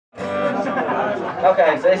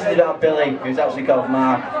Okay, so this is about Billy, who's actually called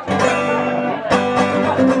Mark.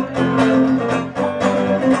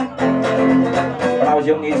 When I was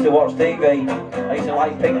young, I used to watch TV. I used to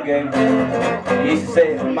like Pingu. I used to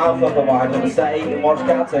sit with my mouth up a wide on the set, eat and watch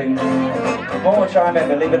cartoons. Mum would try and make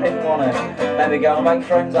me leave, but didn't want to. Let me go and make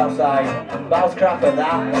friends outside. But I was crap at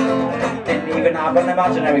that. Didn't even have an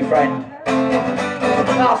imaginary friend.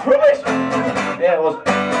 That's rubbish! Yeah, it was.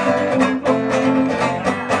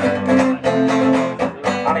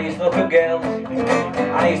 And I used to look at girls,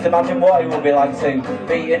 and I used to imagine what it would be like to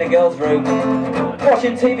be in a girl's room,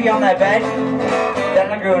 watching TV on their bed.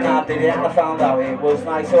 Then I grew and I did it, and I found out it was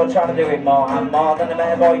nice, so I tried to do it more and more. Then I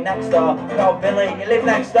met a boy next door called Billy. He lived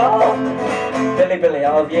next door. Billy, Billy,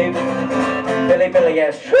 I love you. Billy, Billy, yeah,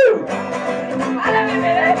 it's true. I love you,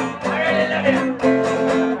 Billy. I really love you.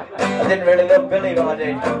 I didn't really love Billy, but I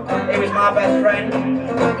did. He was my best friend.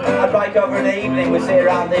 I'd bike over in the evening, we'd sit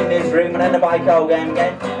around in his room and then the bike all game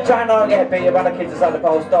again. Trying not to get beat up by the kids outside the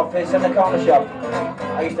post office and the corner shop.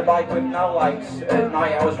 I used to bike with no lights. At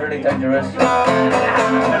night I was really dangerous.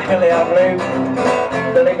 Billy, Billy, I'm blue.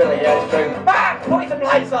 Billy, Billy, yeah, it's true. Ah! Put some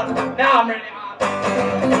lights on! Now I'm really mad.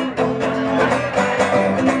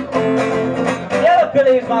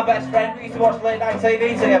 Billy was my best friend. We used to watch late night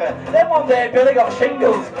TV together. Then one day Billy got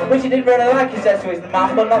shingles, which he didn't really like, he says to his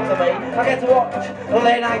mum, but not to me. I get to watch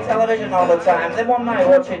late night television all the time. Then one night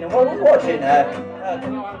watching,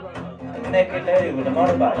 naked lady with a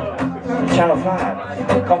motorbike. Channel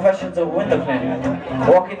 5. Confessions of a Window Cleaner.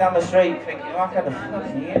 Walking down the street thinking, oh, I kind of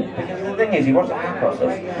fucking you. Because the thing is, he watched the hardcore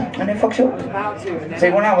stuff and it fucks up. See,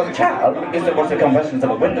 when I was a child, we used to watch the Confessions of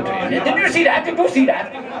a Window Cleaner. Did you see that? Did you see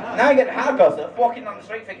that? Now you get the hardcore stuff, walking down the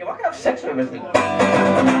street thinking, well, I can have sex with him.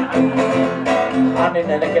 And in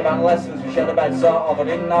the nick of adolescence, we shared a bed sort of. I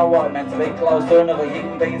didn't know what it meant to be close to another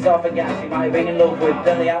human being, so I forget she might have been in love with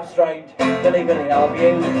Billy. I'm strange. Billy, Billy, I love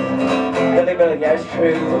you. Billy, Billy, yeah, it's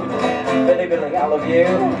true. Billy, Billy, I love you.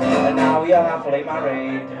 And now we are happily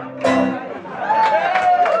married.